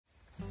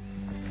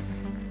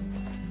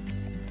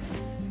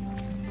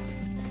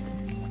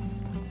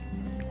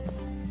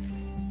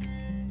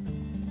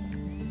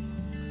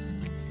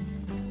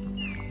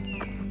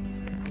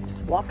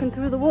Walking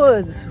through the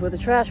woods with a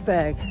trash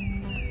bag.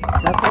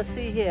 Nothing to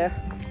see here.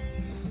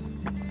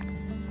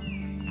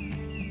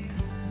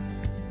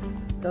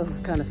 Does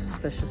look kind of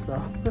suspicious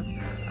though.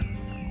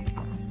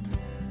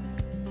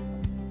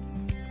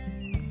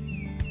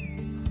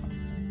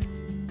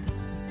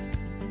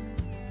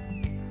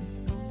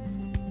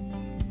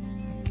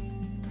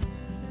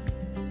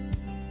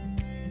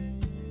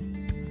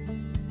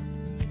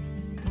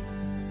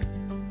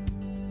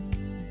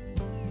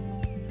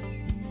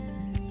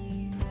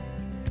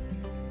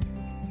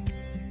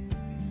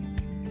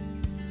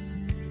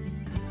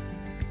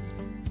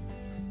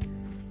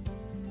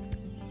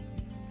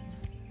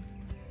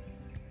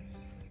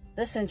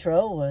 This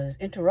intro was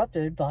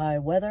interrupted by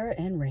weather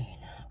and rain.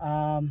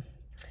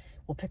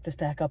 We'll pick this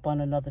back up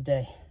on another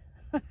day.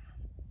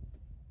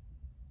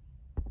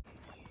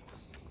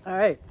 All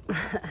right,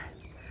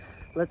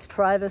 let's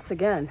try this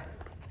again.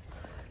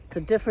 It's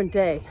a different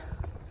day,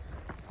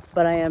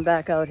 but I am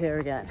back out here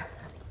again.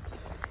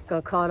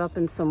 Got caught up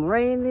in some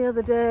rain the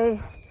other day.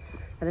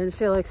 I didn't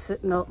feel like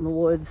sitting out in the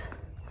woods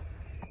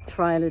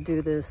trying to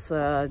do this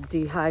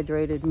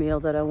dehydrated meal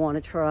that I want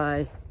to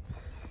try.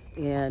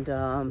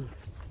 And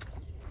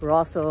we're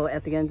also,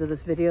 at the end of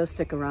this video,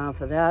 stick around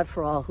for that.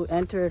 For all who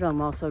entered, I'm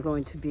also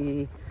going to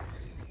be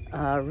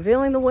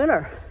revealing the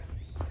winner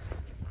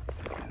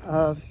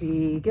of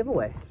the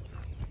giveaway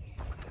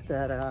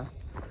that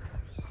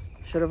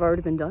should have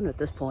already been done at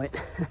this point,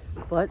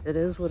 but it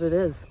is what it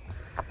is.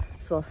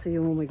 So I'll see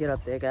you when we get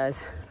up there,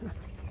 guys.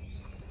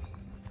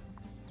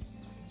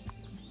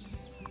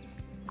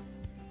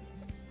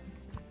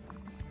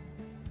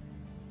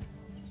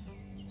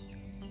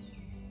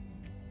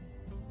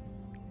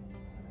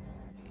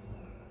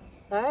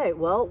 All right,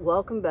 well,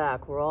 welcome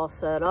back. We're all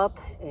set up,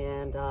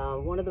 and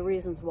one of the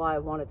reasons why I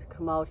wanted to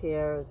come out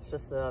here is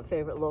just a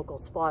favorite local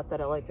spot that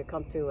I like to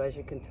come to. As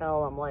you can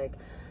tell, I'm like,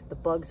 the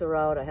bugs are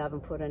out. I haven't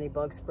put any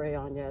bug spray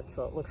on yet,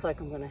 so it looks like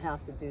I'm gonna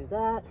have to do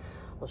that.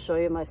 I'll show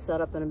you my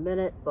setup in a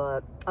minute,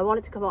 but I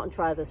wanted to come out and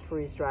try this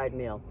freeze-dried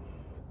meal.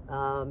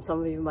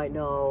 Some of you might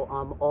know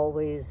I'm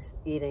always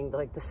eating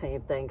like the same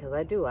thing, because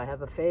I do. I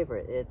have a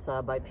favorite. It's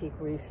by Peak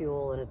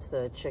Refuel, and it's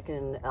the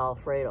chicken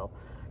Alfredo.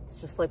 It's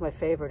just like my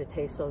favorite. It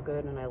tastes so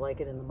good, and I like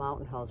it in the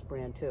Mountain House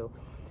brand too.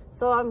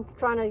 So I'm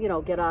trying to, you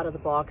know, get out of the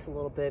box a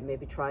little bit,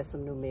 maybe try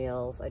some new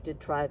meals. I did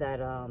try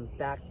that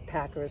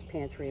Backpackers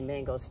Pantry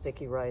mango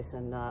sticky rice,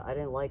 and I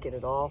didn't like it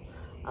at all,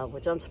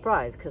 which I'm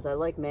surprised because I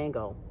like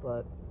mango,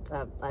 but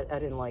I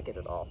didn't like it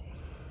at all.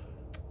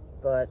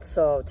 But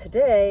so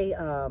today,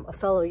 a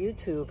fellow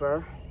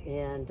YouTuber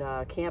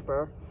and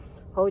camper,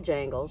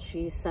 Hojangle,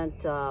 she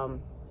sent,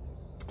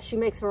 she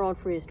makes her own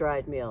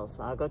freeze-dried meals.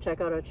 Go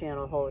check out her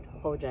channel,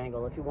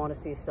 Hojangle, if you want to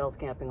see stealth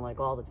camping like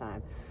all the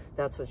time.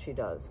 That's what she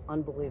does.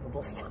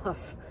 Unbelievable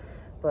stuff.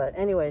 But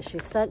anyway, she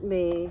sent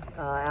me,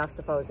 asked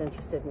if I was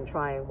interested in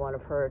trying one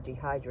of her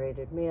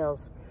dehydrated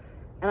meals.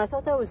 And I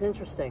thought that was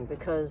interesting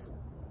because,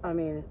 I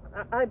mean,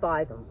 I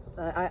buy them.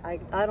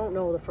 I don't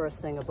know the first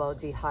thing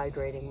about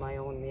dehydrating my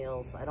own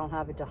meals. I don't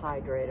have a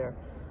dehydrator.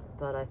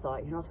 But I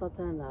thought, you know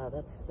something,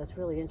 that's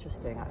really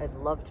interesting. I'd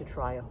love to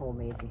try a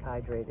homemade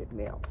dehydrated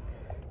meal.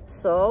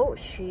 So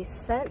she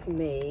sent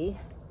me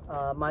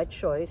my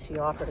choice. She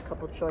offered a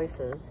couple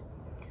choices.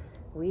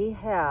 We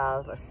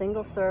have a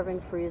single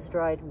serving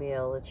freeze-dried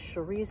meal. It's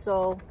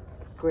chorizo,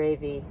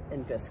 gravy,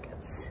 and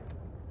biscuits.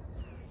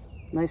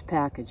 Nice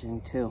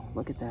packaging too.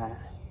 Look at that.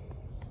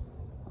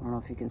 I don't know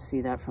if you can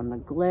see that from the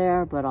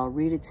glare, but I'll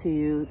read it to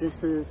you.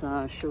 This is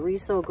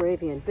chorizo,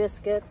 gravy, and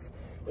biscuits.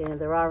 And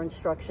there are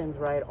instructions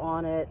right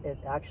on it. It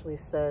actually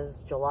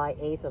says July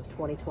 8th of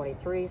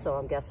 2023, so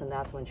I'm guessing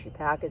that's when she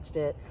packaged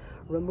it.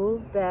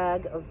 Remove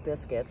bag of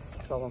biscuits.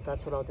 So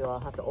that's what I'll do. I'll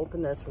have to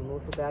open this,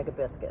 remove the bag of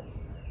biscuits.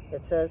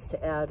 It says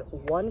to add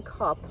 1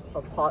 cup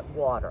of hot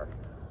water.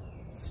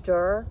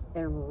 Stir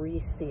and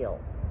reseal.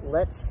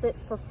 Let sit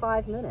for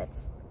 5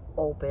 minutes.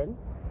 Open,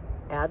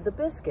 add the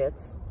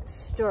biscuits,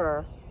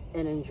 stir,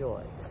 and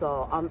enjoy.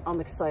 So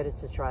I'm excited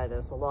to try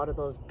this. A lot of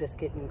those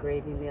biscuit and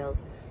gravy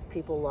meals,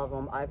 people love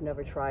them. I've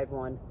never tried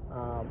one.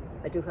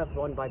 I do have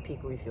one by Peak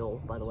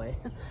Refuel, by the way.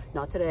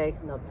 Not today,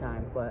 another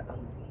time, but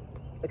I'm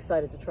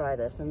excited to try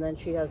this. And then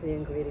she has the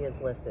ingredients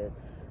listed.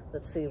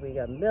 Let's see, we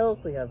got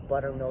milk, we have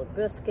buttermilk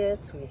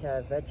biscuits, we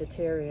have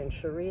vegetarian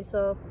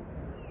chorizo.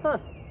 Huh,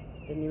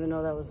 didn't even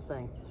know that was a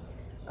thing.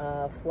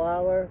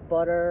 Flour,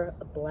 butter,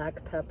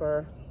 black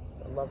pepper,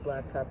 I love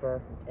black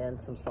pepper, and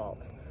some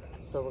salt.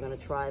 So we're gonna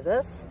try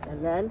this,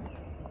 and then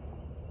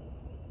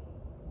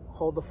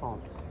hold the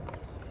phone.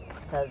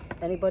 Has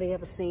anybody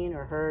ever seen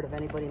or heard of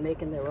anybody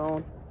making their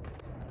own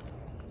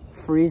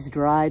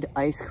freeze-dried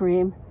ice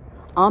cream?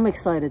 I'm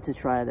excited to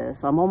try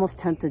this. I'm almost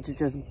tempted to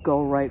just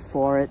go right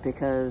for it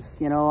because,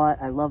 you know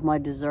what, I love my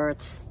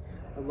desserts.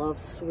 I love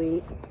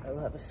sweet. I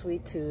have a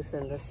sweet tooth,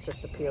 and this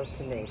just appeals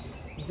to me.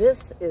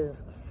 This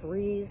is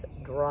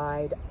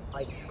freeze-dried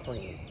ice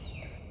cream.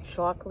 It's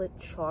chocolate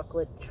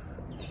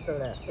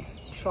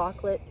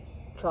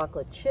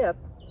chip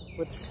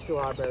with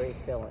strawberry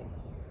filling.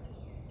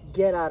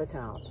 Get out of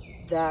town.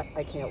 That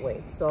I can't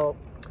wait. So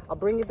I'll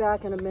bring you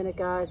back in a minute,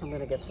 guys. I'm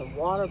going to get some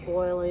water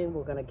boiling.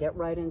 We're going to get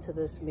right into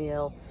this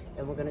meal,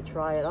 and we're going to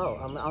try it out.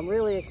 I'm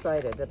really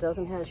excited. It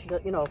doesn't have,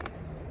 you know,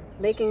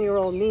 making your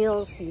own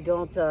meals, you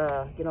don't,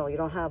 you know, you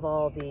don't have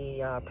all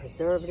the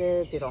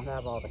preservatives, you don't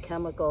have all the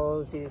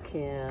chemicals. You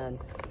can,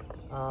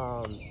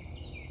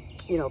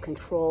 you know,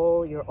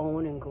 control your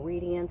own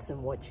ingredients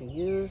and what you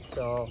use.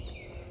 So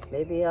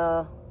maybe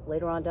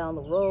later on down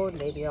the road,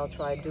 maybe I'll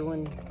try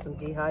doing some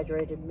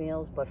dehydrated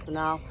meals. But for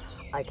now,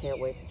 I can't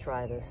wait to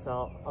try this.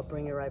 So I'll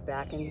bring you right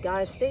back. And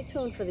guys, stay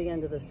tuned for the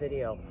end of this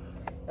video.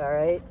 All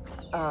right.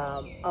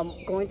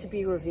 I'm going to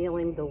be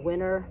revealing the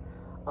winner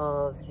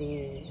of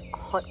the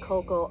Hot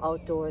Cocoa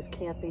Outdoors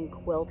Camping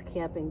Quilt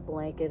Camping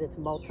Blanket. It's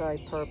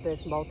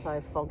multi-purpose,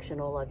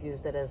 multifunctional. I've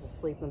used it as a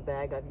sleeping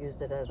bag. I've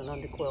used it as an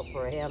underquilt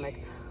for a hammock.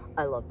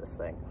 I love this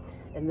thing.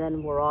 And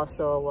then we're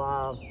also,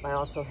 I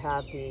also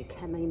have the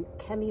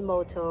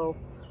Kemimoto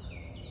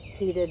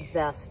heated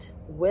vest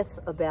with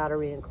a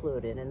battery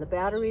included. And the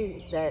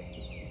battery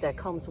that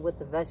comes with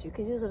the vest, you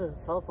can use it as a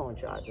cell phone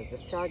charger.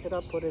 Just charge it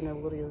up, put it in a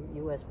little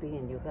USB,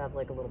 and you have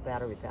like a little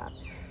battery pack.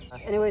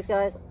 Anyways,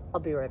 guys, I'll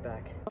be right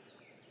back.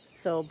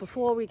 So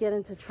before we get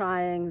into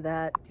trying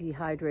that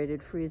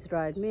dehydrated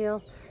freeze-dried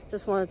meal,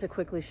 just wanted to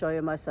quickly show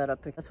you my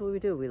setup. That's what we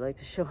do. We like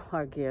to show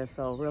our gear.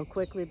 So real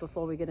quickly,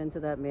 before we get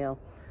into that meal,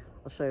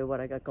 I'll show you what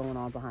I got going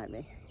on behind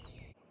me.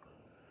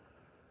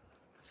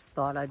 Just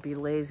thought I'd be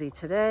lazy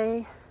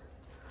today.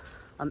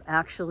 I'm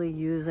actually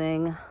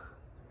using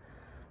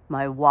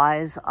my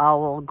Wise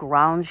Owl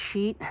ground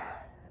sheet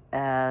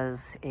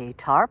as a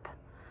tarp.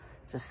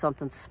 Just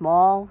something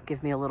small,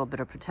 give me a little bit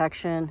of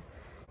protection.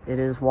 It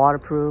is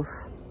waterproof.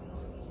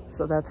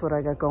 So that's what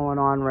I got going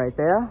on right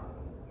there.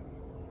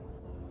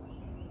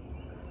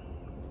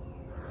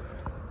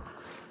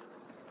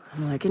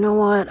 I'm like, you know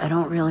what? I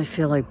don't really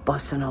feel like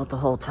busting out the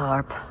whole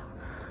tarp.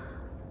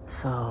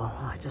 So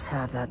I just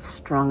have that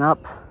strung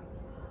up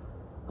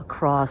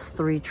across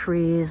 3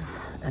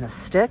 trees and a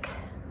stick.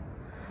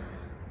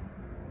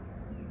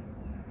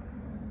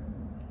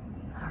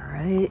 All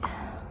right.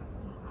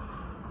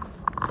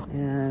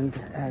 And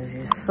as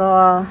you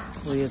saw,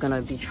 we are going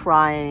to be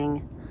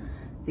trying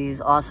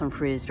these awesome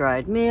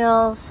freeze-dried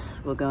meals.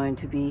 We're going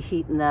to be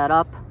heating that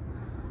up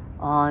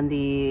on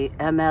the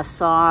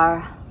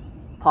MSR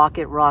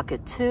Pocket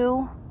Rocket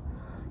 2.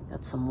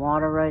 Got some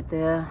water right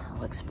there.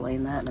 I'll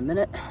explain that in a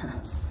minute.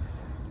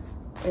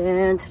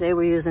 And today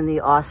we're using the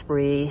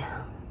Osprey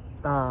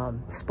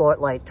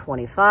Sportlight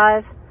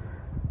 25.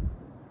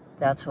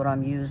 That's what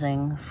I'm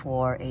using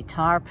for a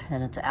tarp,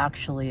 and it's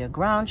actually a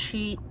ground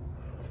sheet.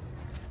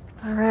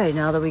 All right,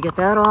 now that we get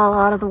that all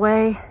out of the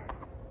way,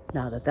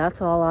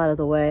 that's all out of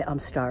the way, I'm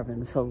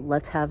starving. So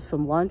let's have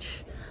some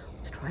lunch.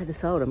 Let's try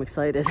this out. I'm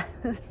excited.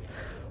 All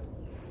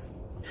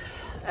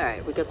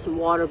right, we got some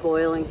water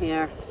boiling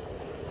here.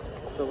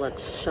 So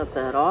let's shut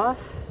that off.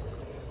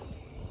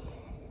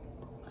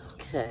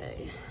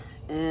 Okay,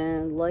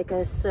 and like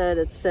I said,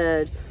 it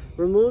said,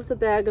 remove the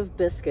bag of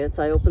biscuits.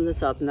 I opened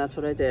this up and that's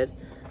what I did.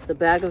 The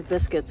bag of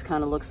biscuits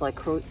kind of looks like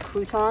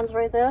croutons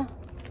right there.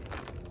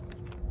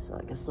 So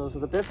I guess those are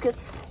the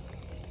biscuits.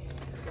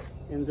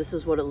 And this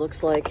is what it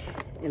looks like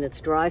in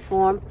its dry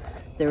form.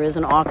 There is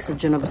an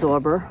oxygen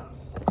absorber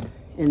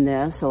in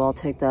there, so I'll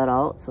take that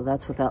out. So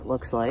that's what that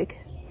looks like.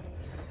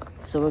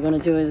 So we're gonna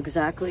do it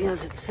exactly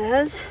as it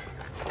says.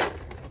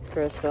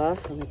 First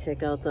off, let me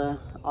take out the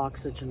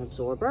oxygen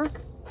absorber.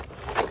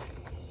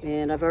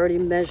 And I've already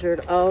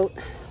measured out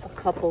a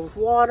cup of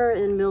water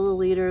in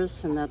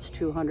milliliters, and that's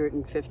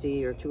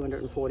 250 or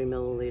 240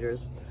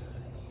 milliliters.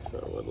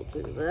 So we'll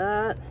do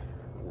that.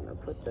 I'm gonna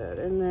put that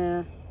in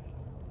there.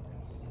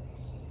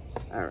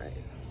 All right.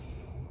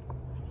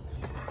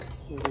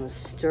 We're gonna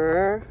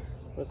stir,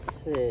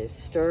 let's see,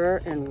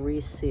 stir and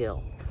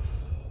reseal.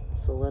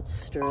 So let's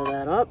stir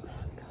that up.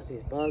 God,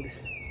 these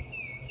bugs.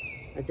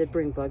 I did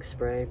bring bug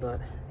spray, but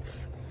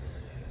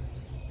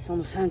it's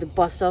almost time to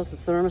bust out the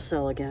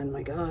thermocell again,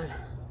 my God.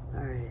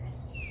 All right,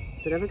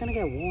 is it ever gonna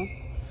get warm?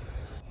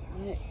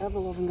 All right, ever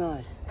loving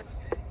God.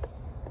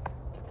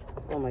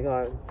 Oh my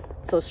God.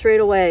 So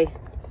straight away,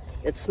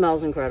 it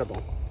smells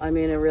incredible. I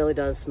mean, it really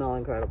does smell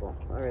incredible.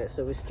 All right,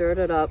 so we stirred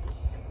it up.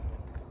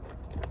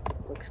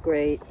 Looks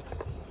great.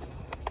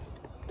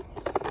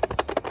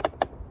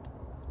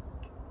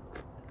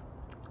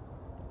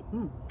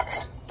 All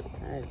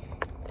right,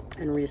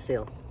 and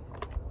reseal.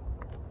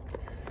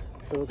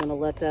 So we're gonna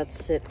let that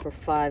sit for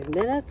 5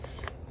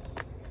 minutes.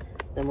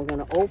 Then we're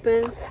gonna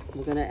open.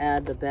 We're gonna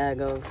add the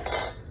bag of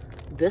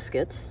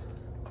biscuits.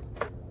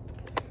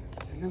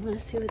 And I'm gonna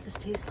see what this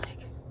tastes like.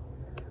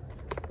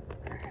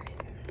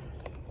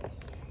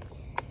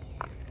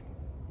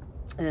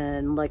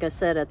 And like I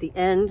said, at the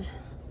end,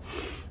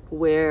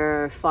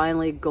 we're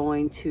finally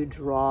going to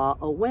draw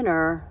a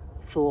winner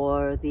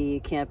for the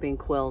camping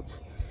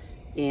quilt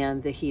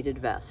and the heated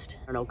vest.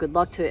 I don't know, good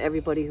luck to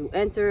everybody who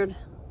entered.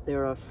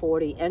 There are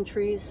 40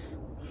 entries.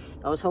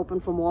 I was hoping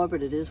for more,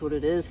 but it is what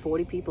it is.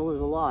 40 people is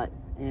a lot,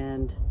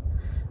 and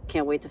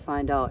can't wait to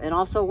find out. And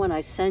also, when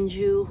I send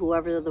you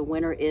whoever the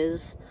winner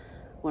is,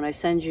 when I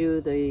send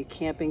you the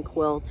camping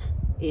quilt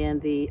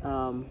and the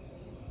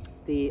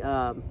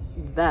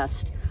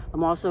vest,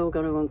 I'm also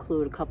going to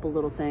include a couple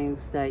little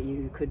things that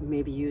you could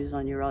maybe use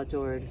on your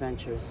outdoor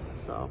adventures.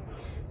 So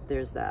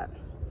there's that.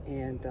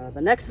 And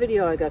the next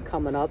video I got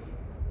coming up,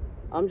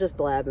 I'm just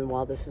blabbing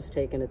while this is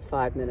taking its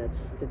 5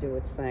 minutes to do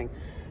its thing.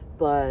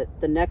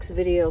 But the next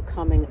video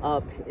coming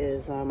up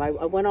is, I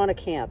went on a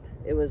camp.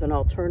 It was an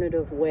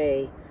alternative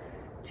way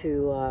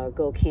to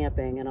go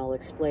camping, and I'll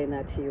explain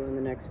that to you in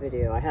the next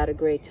video. I had a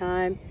great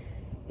time,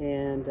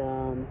 and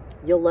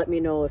you'll let me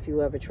know if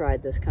you ever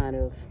tried this kind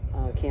of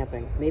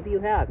camping. Maybe you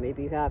have,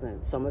 maybe you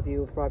haven't. Some of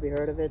you have probably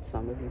heard of it,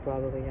 some of you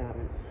probably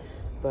haven't.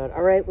 But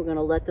all right, we're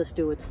gonna let this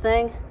do its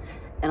thing,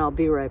 and I'll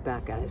be right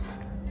back, guys.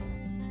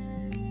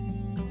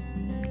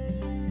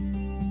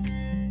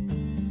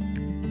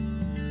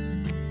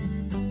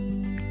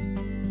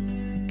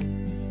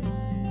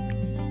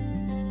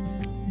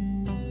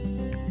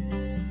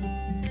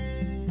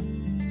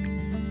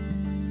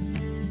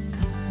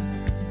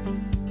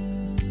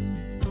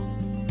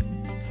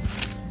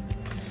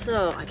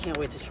 So, I can't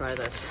wait to try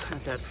this,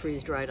 that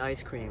freeze-dried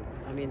ice cream.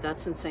 I mean,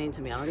 that's insane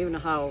to me. I don't even know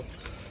how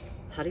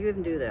do you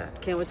even do that?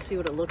 Can't wait to see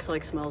what it looks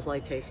like, smells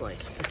like, tastes like.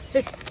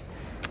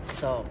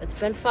 So, it's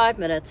been 5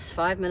 minutes.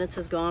 5 minutes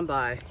has gone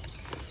by.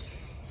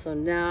 So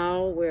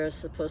now we're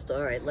supposed to,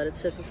 all right, let it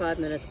sit for 5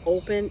 minutes.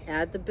 Open,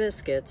 add the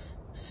biscuits,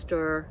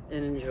 stir,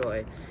 and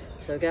enjoy.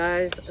 So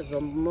guys,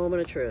 the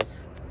moment of truth.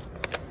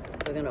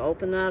 We're gonna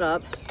open that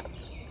up.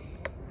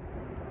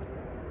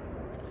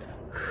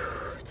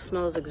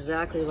 Smells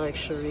exactly like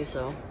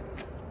chorizo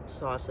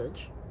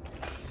sausage.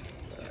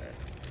 All right.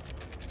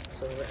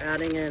 So we're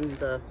adding in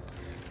the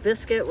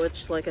biscuit,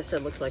 which, like I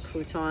said, looks like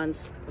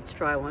croutons. Let's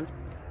try one.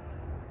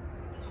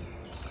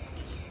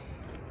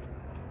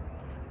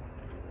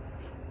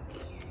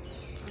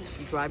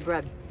 Dry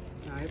bread.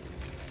 All right.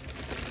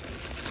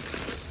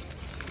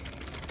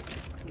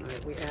 All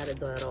right, we added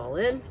that all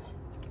in.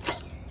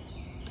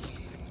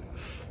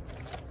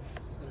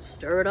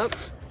 Stir it up.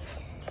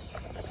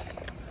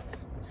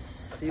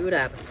 See what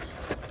happens.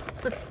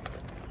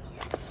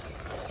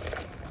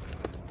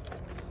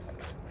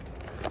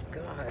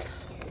 God,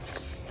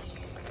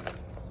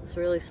 this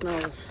really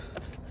smells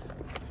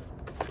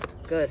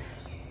good.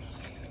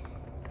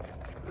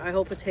 I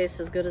hope it tastes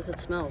as good as it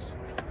smells.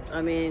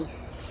 I mean,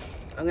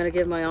 I'm gonna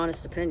give my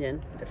honest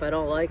opinion. If I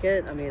don't like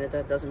it, I mean,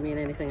 that doesn't mean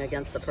anything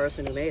against the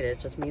person who made it. It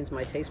just means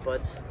my taste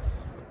buds,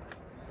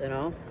 you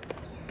know?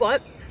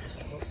 But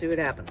we'll see what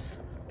happens.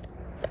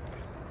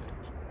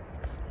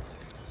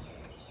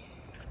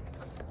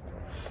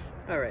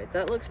 All right,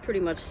 that looks pretty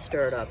much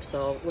stirred up.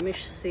 So let me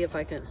see if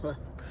I can,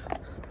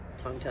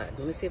 tongue-tied.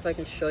 Let me see if I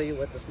can show you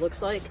what this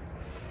looks like.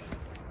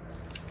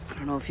 I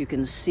don't know if you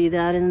can see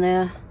that in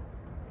there.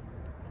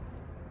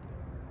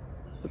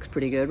 Looks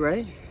pretty good,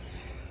 right?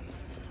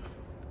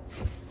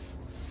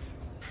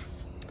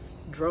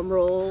 Drum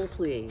roll,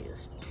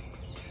 please.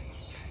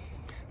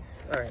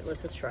 All right,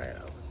 let's just try it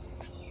out.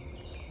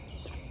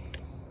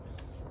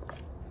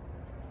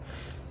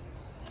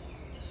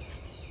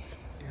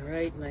 All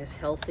right, nice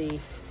healthy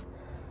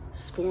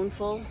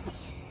spoonful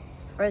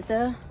right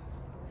there.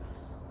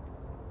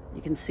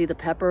 You can see the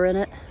pepper in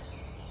it.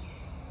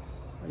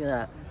 Look at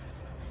that.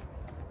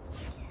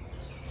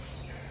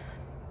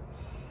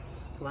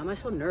 Why am I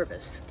so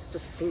nervous? It's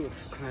just food,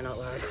 for crying out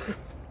loud.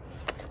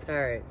 All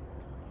right.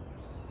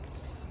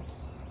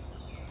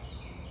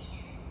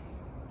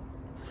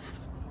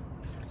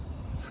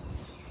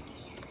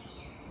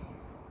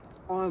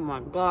 Oh my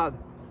God.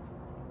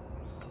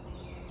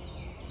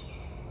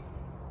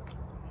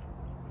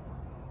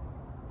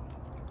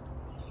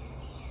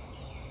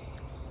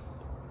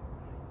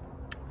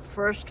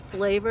 First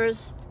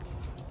flavors,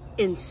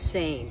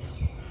 insane.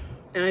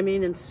 And I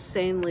mean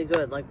insanely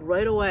good. Like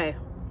right away,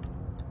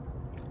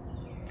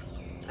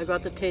 I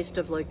got the taste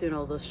of, like, you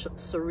know, the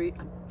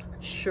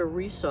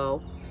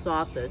chorizo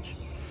sausage.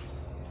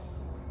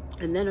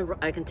 And then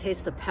I can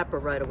taste the pepper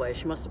right away.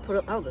 She must have put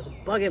it, oh, there's a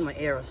bug in my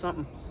ear or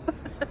something.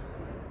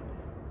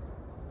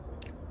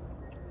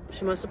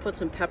 She must have put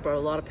some pepper, a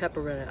lot of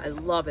pepper in it. I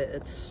love it.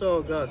 It's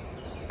so good.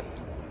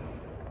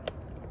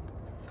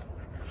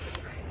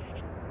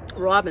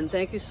 Robin,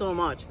 thank you so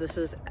much. This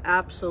is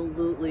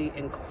absolutely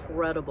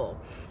incredible.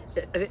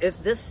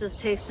 If this is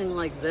tasting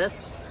like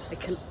this, I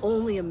can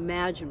only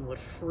imagine what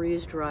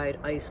freeze-dried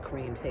ice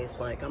cream tastes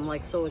like. I'm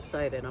like so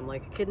excited. I'm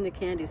like a kid in a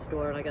candy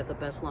store and I got the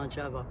best lunch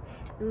ever.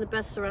 And the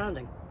best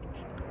surrounding.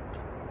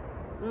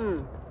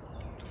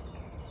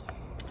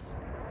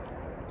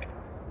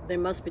 They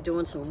must be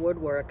doing some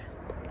woodwork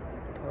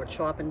or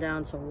chopping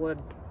down some wood.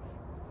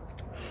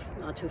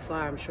 Not too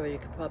far, I'm sure you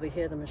could probably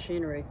hear the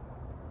machinery.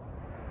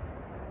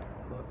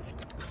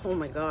 Oh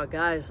my God,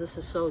 guys, this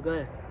is so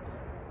good.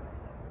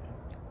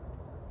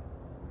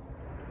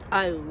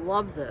 I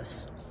love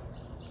this.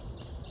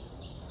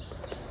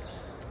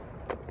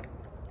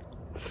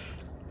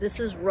 This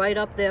is right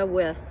up there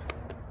with,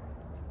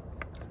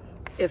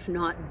 if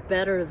not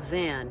better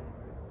than,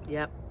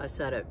 yep, I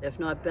said it, if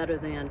not better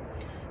than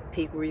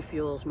peak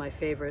refuels, my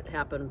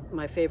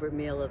favorite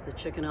meal of the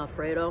chicken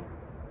Alfredo.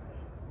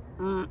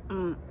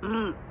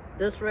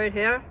 This right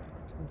here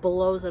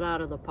blows it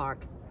out of the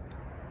park.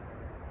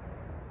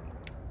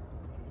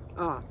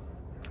 Or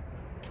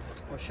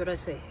should I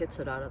say hits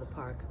it out of the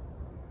park.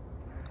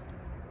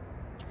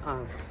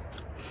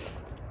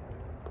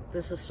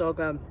 This is so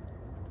good.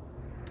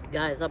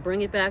 Guys, I'll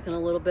bring it back in a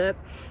little bit.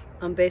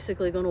 I'm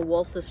basically going to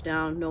wolf this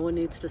down. No one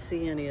needs to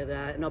see any of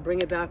that. And I'll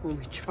bring it back when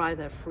we try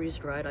that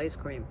freeze-dried ice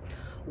cream.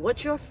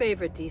 What's your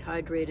favorite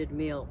dehydrated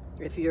meal?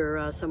 If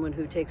you're someone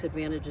who takes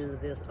advantage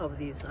of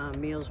these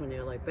meals when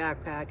you're like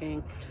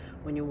backpacking,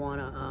 when you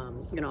want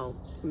to, you know,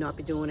 not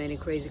be doing any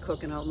crazy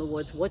cooking out in the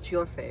woods, what's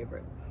your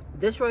favorite?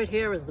 This right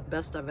here is the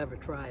best I've ever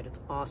tried. It's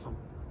awesome.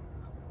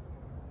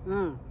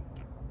 I'll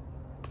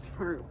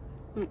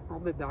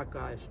be back,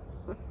 guys.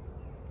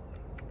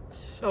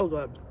 So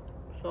good.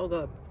 So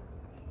good.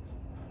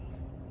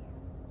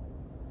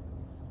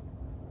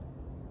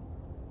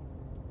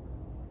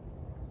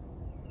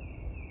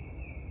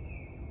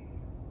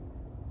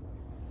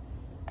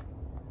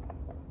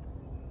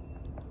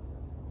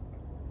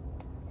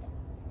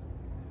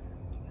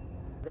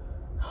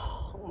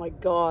 Oh my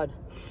God.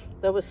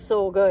 That was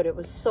so good. It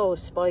was so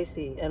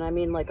spicy. And I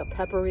mean like a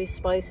peppery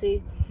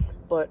spicy,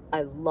 but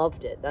I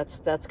loved it.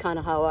 That's kind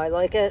of how I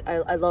like it.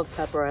 I love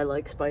pepper. I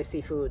like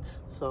spicy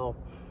foods. So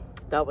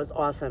that was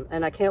awesome.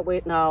 And I can't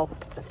wait now.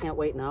 I can't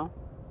wait now.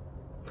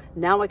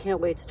 Now I can't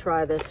wait to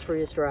try this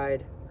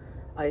freeze-dried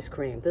ice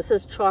cream. This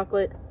is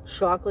chocolate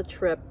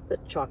trip.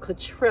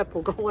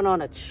 We're going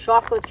on a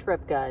chocolate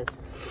trip, guys.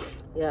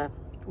 Yeah,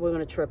 we're going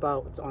to trip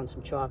out on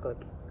some chocolate.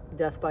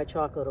 Death by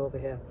chocolate over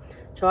here.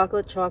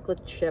 Chocolate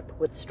chip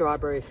with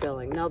strawberry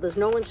filling. Now there's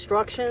no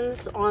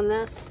instructions on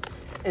this,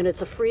 and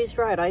it's a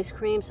freeze-dried ice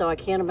cream, so I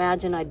can't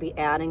imagine I'd be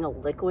adding a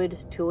liquid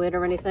to it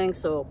or anything.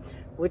 So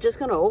we're just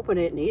gonna open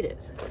it and eat it.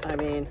 I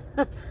mean,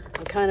 I'm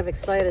kind of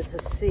excited to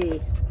see,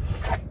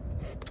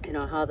 you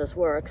know, how this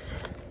works,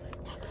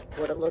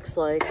 what it looks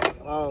like,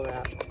 all of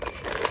that.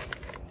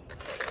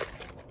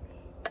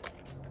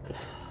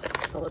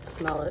 So let's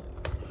smell it.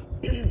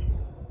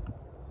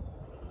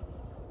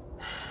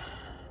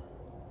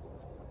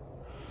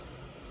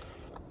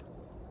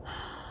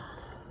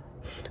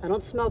 I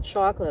don't smell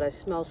chocolate, I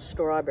smell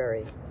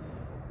strawberry.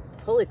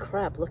 Holy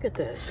crap, look at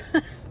this.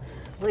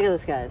 Look at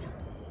this, guys.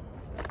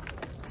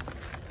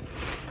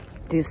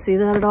 Do you see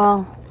that at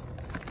all?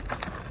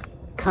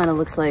 Kind of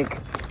looks like,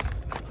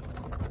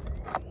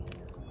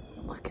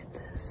 look at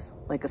this.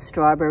 Like a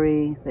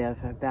strawberry, there,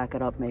 if I back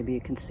it up, maybe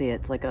you can see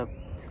it. It's like a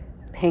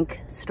pink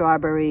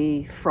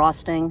strawberry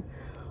frosting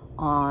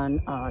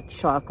on a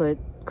chocolate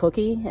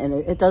cookie. And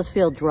it does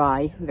feel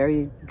dry,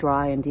 very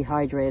dry and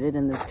dehydrated.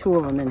 And there's two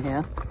of them in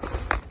here.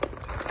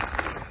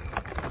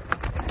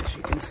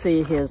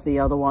 See, here's the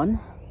other one.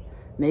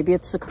 Maybe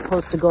it's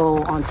supposed to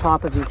go on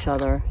top of each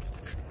other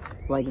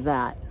like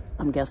that.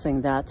 I'm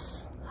guessing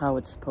that's how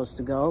it's supposed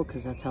to go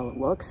because that's how it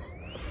looks.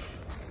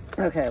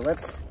 Okay,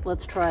 let's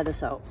try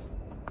this out.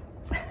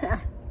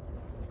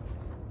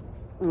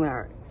 All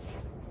right,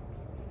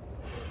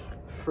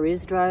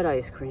 freeze-dried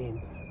ice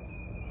cream.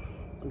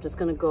 I'm just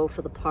gonna go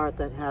for the part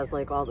that has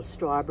like all the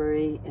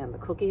strawberry and the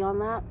cookie on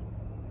that.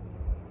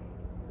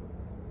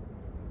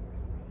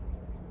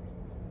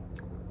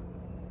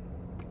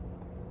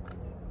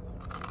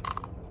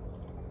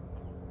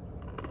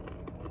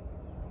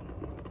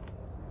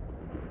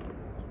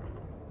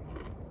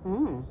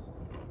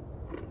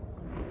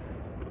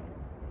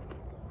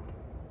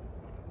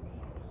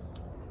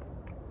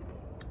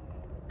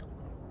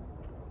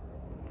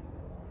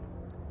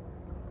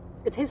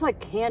 It tastes like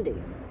candy.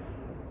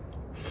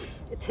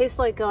 It tastes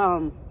like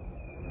oh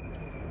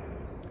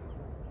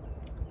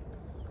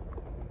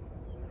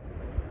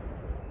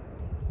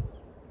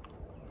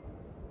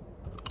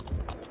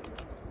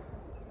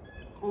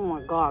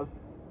my God.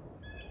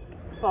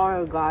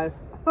 Sorry, guys.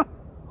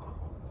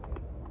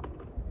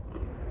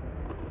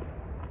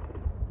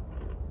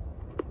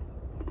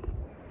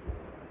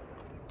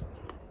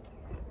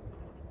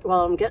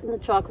 Well, I'm getting the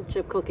chocolate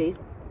chip cookie.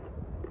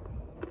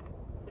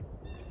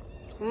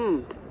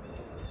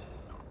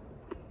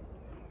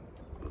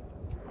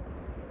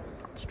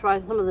 Let's try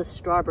some of this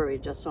strawberry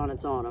just on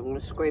its own. I'm going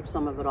to scrape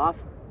some of it off.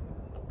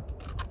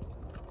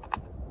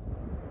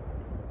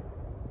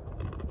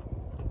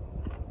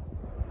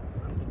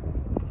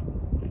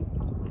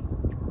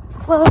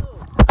 Whoa!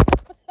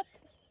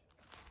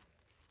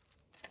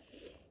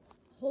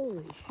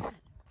 Holy shit.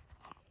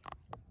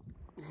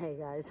 Hey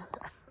guys.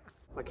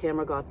 My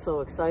camera got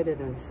so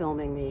excited in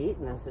filming me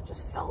eating this, it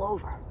just fell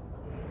over.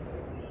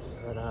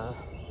 But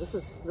this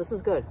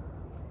is good.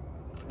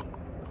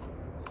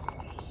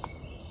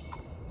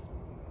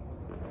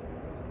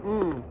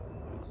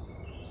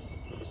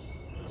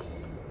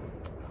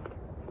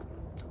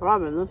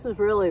 Robin, this is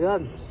really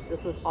good.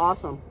 This is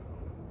awesome.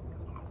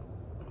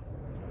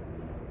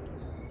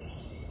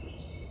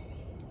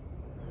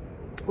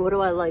 What do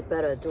I like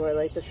better? Do I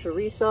like the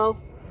chorizo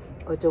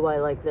or do I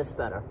like this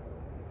better?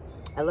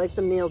 I like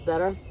the meal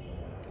better,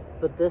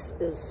 but this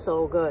is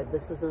so good.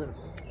 This is a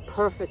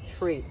perfect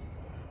treat.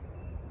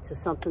 to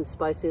something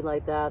spicy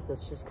like that.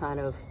 This just kind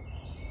of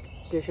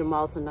gives your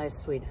mouth a nice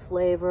sweet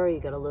flavor. You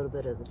got a little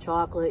bit of the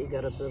chocolate, you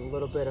got a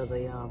little bit of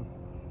the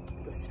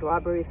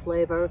strawberry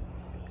flavor,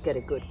 get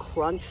a good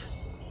crunch.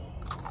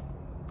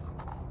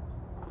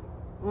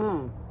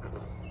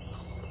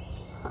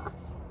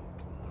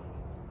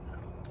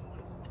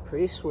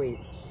 Pretty sweet,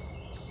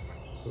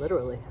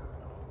 literally.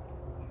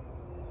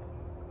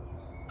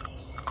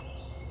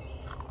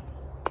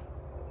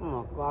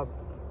 Oh God,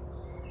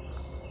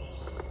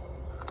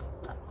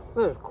 it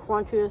is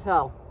crunchy as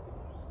hell.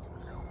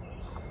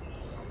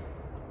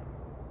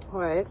 All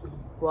right,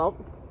 well,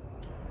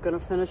 gonna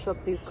finish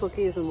up these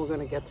cookies and we're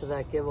gonna get to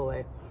that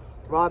giveaway.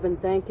 Robin,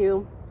 thank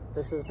you.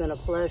 This has been a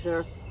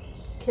pleasure.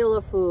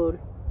 Killer food,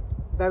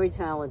 very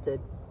talented.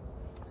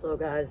 So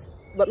guys,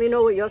 let me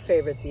know what your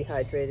favorite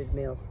dehydrated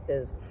meal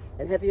is.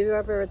 And have you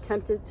ever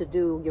attempted to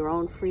do your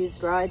own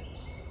freeze-dried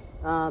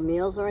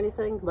meals or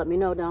anything? Let me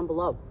know down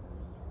below.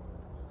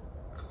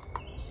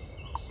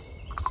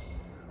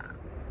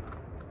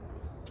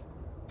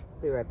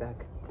 Be right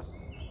back.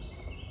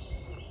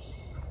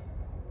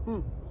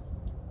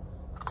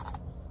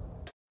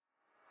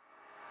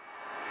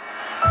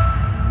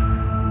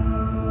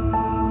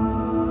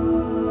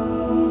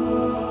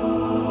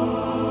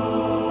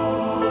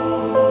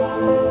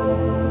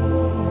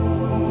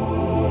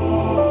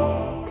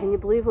 Can you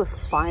believe we're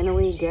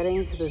finally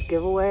getting to this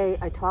giveaway?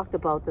 I talked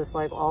about this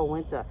like all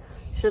winter.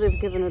 Should have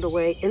given it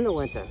away in the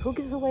winter. Who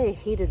gives away a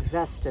heated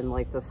vest in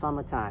like the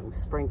summertime,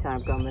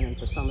 springtime coming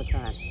into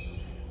summertime?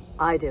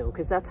 I do,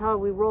 because that's how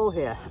we roll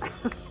here.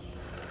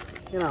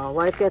 You know,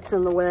 life gets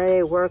in the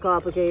way, work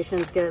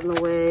obligations get in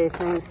the way,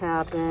 things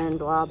happen,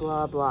 blah,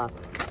 blah, blah.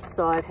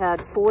 So I've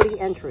had 40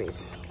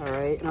 entries, all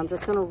right? And I'm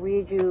just gonna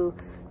read you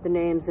the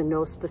names in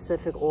no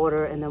specific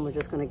order, and then we're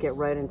just gonna get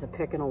right into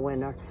picking a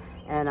winner.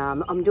 And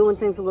I'm doing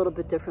things a little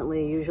bit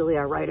differently. Usually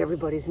I write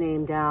everybody's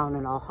name down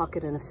and I'll huck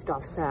it in a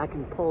stuffed sack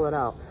and pull it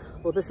out.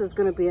 Well, this is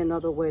gonna be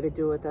another way to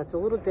do it that's a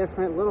little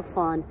different, a little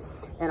fun,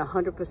 and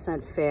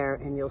 100% fair,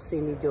 and you'll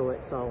see me do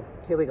it. So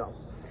here we go.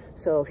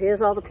 So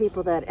here's all the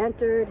people that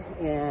entered,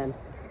 and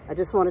I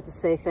just wanted to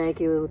say thank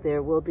you.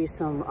 There will be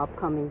some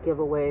upcoming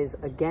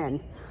giveaways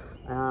again,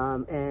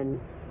 and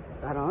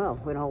I don't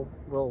know,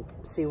 we'll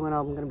see when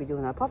I'm going to be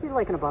doing that. Probably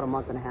like in about a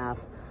month and a half,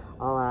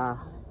 I'll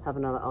have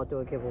another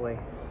outdoor giveaway,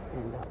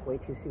 and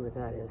wait to see what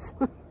that is.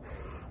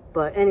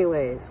 But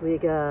anyways, we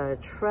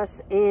got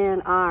Tress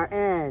Ann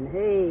RN.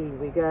 Hey,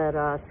 we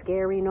got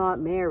Scary Not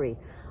Mary.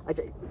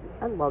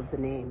 I love the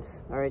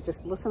names. All right,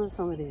 just listen to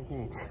some of these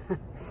names.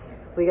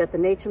 We got the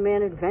Nature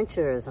Man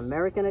Adventures,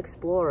 American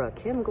Explorer,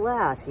 Kim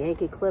Glass,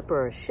 Yankee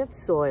Clipper, Shit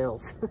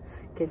Soils.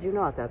 Kid you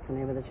not, that's the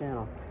name of the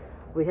channel.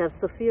 We have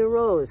Sophia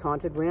Rose,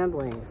 Haunted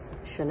Ramblings,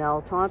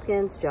 Chanel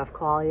Tompkins, Jeff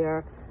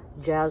Collier,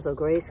 Jazz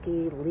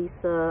O'Graysky,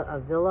 Lisa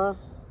Avila,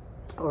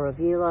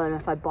 and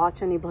if I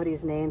botch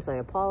anybody's names, I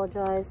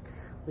apologize.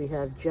 We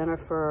have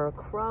Jennifer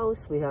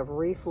Kraus, we have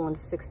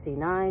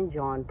Reef169,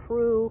 John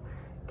Prue,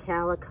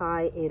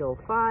 Calakai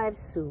 805,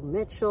 Sue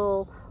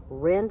Mitchell,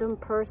 Random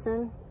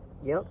Person.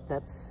 Yep,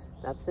 that's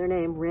their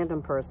name,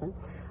 Random Person.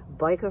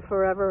 Biker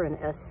Forever and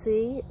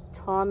SC,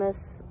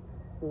 Thomas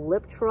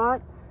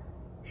Liptrot,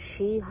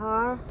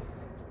 Shihar,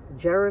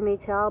 Jeremy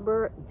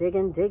Talbert,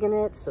 Diggin'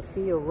 It,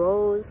 Sophia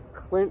Rose,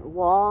 Clint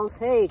Walls.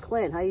 Hey,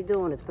 Clint, how you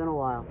doing? It's been a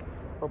while.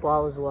 Hope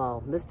all is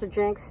well. Mr.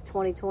 Jenks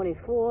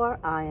 2024,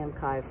 I am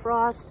Kai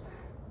Frost,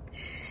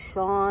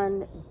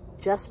 Sean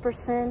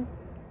Jesperson,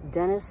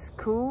 Dennis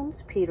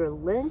Coons, Peter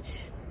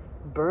Lynch,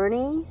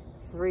 Bernie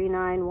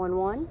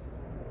 3911,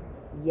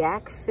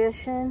 Yak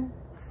Fishin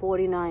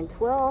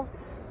 4912,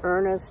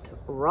 Ernest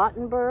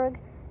Rottenberg,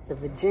 the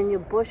Virginia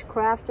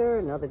Bushcrafter,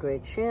 another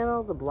great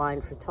channel, the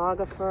Blind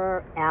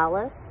Photographer,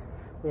 Alice.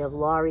 We have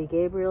Laurie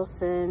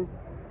Gabrielson,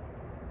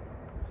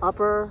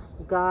 Upper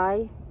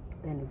Guy,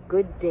 and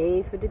Good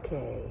Day for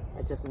Decay.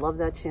 I just love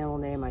that channel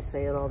name. I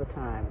say it all the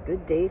time.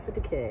 Good Day for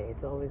Decay.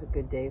 It's always a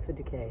good day for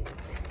decay.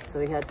 So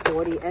we had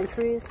 40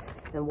 entries,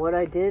 and what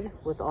I did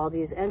with all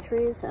these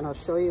entries, and I'll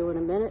show you in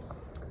a minute,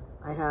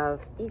 I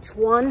have each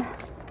one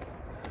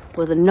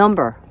with a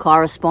number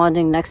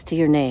corresponding next to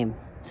your name.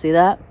 See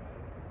that?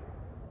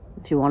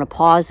 If you want to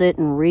pause it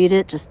and read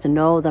it just to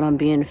know that I'm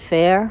being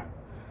fair,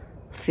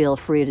 feel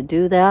free to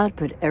do that,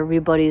 but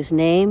everybody's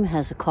name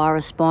has a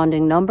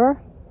corresponding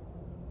number.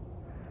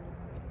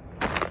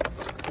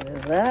 So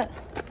there's that.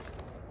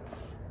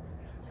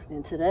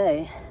 And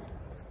today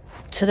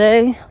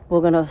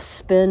we're gonna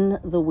spin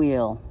the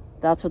wheel.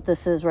 That's what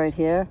this is right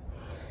here.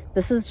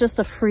 This is just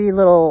a free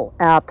little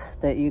app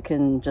that you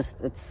can just,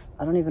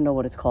 I don't even know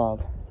what it's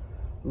called.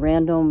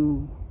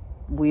 Random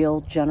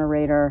wheel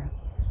generator.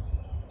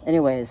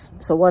 Anyways,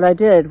 so what I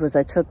did was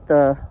I took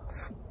the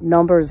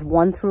numbers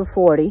 1 through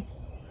 40.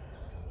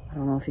 I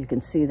don't know if you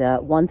can see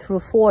that, 1 through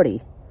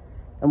 40.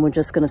 And we're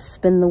just gonna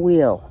spin the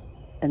wheel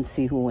and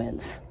see who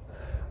wins.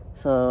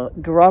 So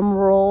drum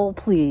roll,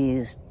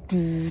 please. All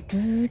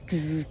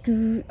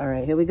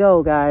right, here we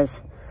go,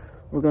 guys.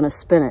 We're gonna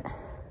spin it.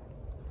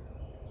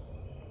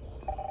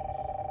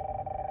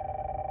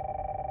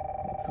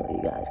 Hopefully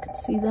you guys can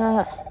see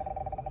that.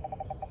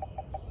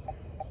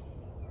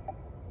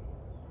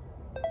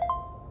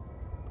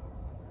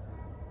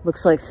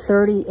 Looks like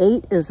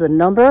 38 is the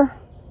number.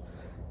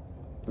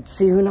 Let's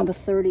see who number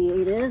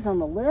 38 is on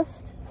the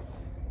list.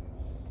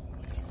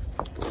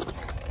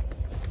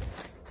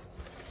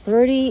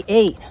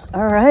 38.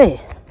 All right.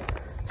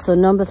 So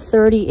number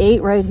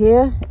 38 right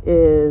here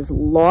is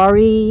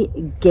Laurie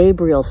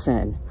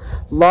Gabrielson.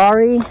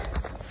 Laurie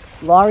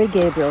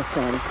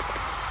Gabrielson.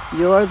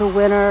 You're the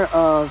winner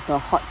of the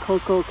Hot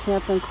Cocoa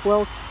Camping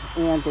Quilt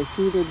and the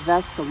heated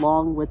vest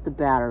along with the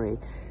battery.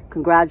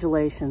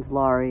 Congratulations,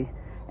 Laurie.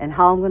 And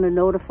how I'm going to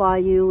notify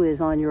you is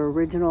on your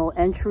original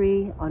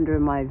entry under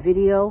my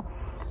video.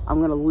 I'm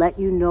going to let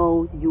you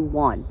know you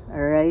won.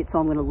 All right. So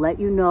I'm going to let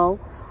you know.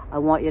 I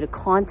want you to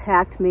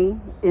contact me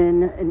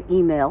in an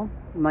email.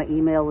 My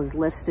email is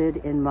listed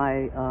in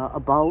my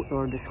about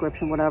or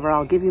description, whatever.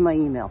 I'll give you my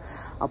email.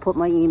 I'll put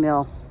my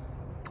email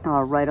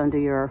right under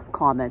your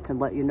comment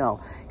and let you know.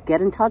 Get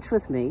in touch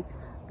with me.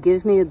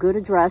 Give me a good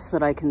address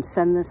that I can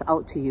send this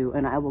out to you,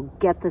 and I will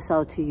get this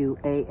out to you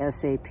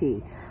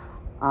ASAP.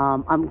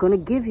 I'm going to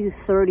give you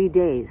 30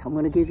 days. I'm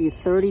going to give you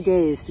 30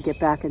 days to get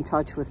back in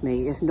touch with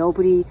me. If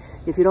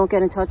you don't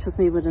get in touch with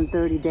me within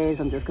 30 days,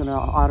 I'm just going to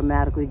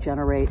automatically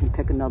generate and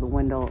pick another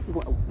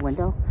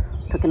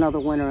pick another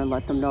winner and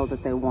let them know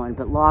that they won.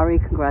 But Laurie,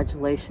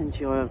 congratulations,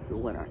 you're the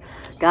winner.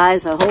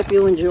 Guys, I hope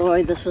you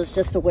enjoyed. This was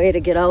just a way to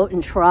get out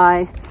and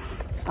try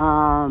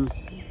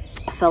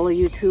fellow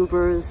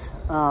YouTubers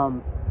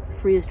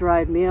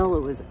freeze-dried meal.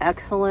 It was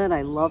excellent.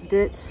 I loved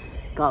it.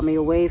 Got me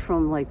away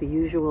from like the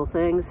usual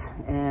things,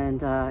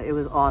 and it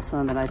was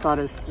awesome. And I thought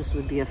this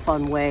would be a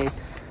fun way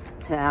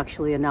to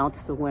actually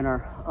announce the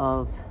winner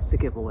of the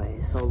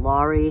giveaway. So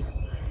Laurie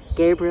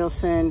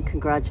Gabrielson,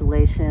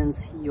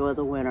 congratulations, you're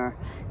the winner.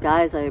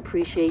 Guys, I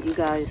appreciate you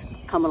guys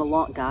coming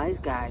along. Guys,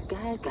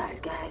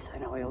 I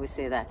know I always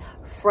say that.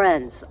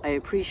 Friends, I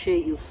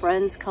appreciate you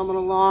friends coming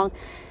along.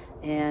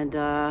 And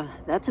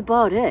that's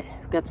about it.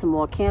 We've got some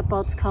more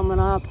campouts coming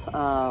up,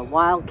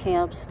 wild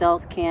camps,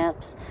 stealth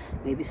camps,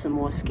 maybe some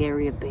more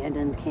scary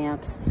abandoned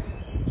camps.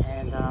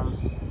 And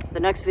the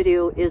next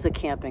video is a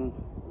camping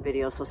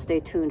video, so stay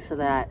tuned for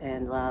that,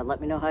 and let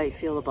me know how you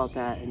feel about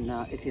that, and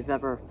if you've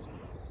ever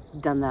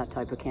done that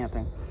type of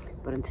camping.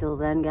 But until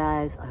then,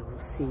 guys, I will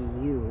see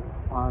you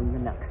on the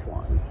next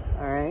one.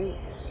 All right?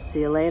 See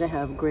you later.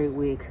 Have a great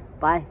week.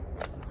 Bye.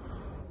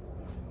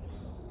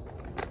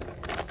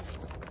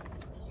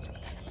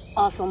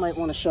 Also might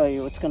want to show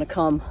you what's going to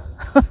come.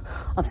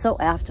 I'm so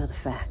after the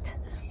fact.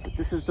 But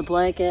this is the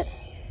blanket,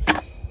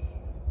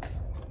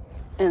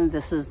 and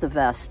this is the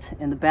vest,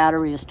 and the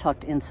battery is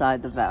tucked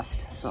inside the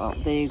vest. So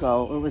there you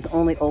go. It was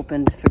only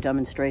opened for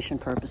demonstration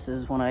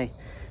purposes when I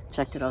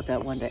checked it out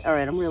that one day. All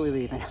right, I'm really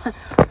leaving.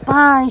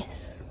 Bye.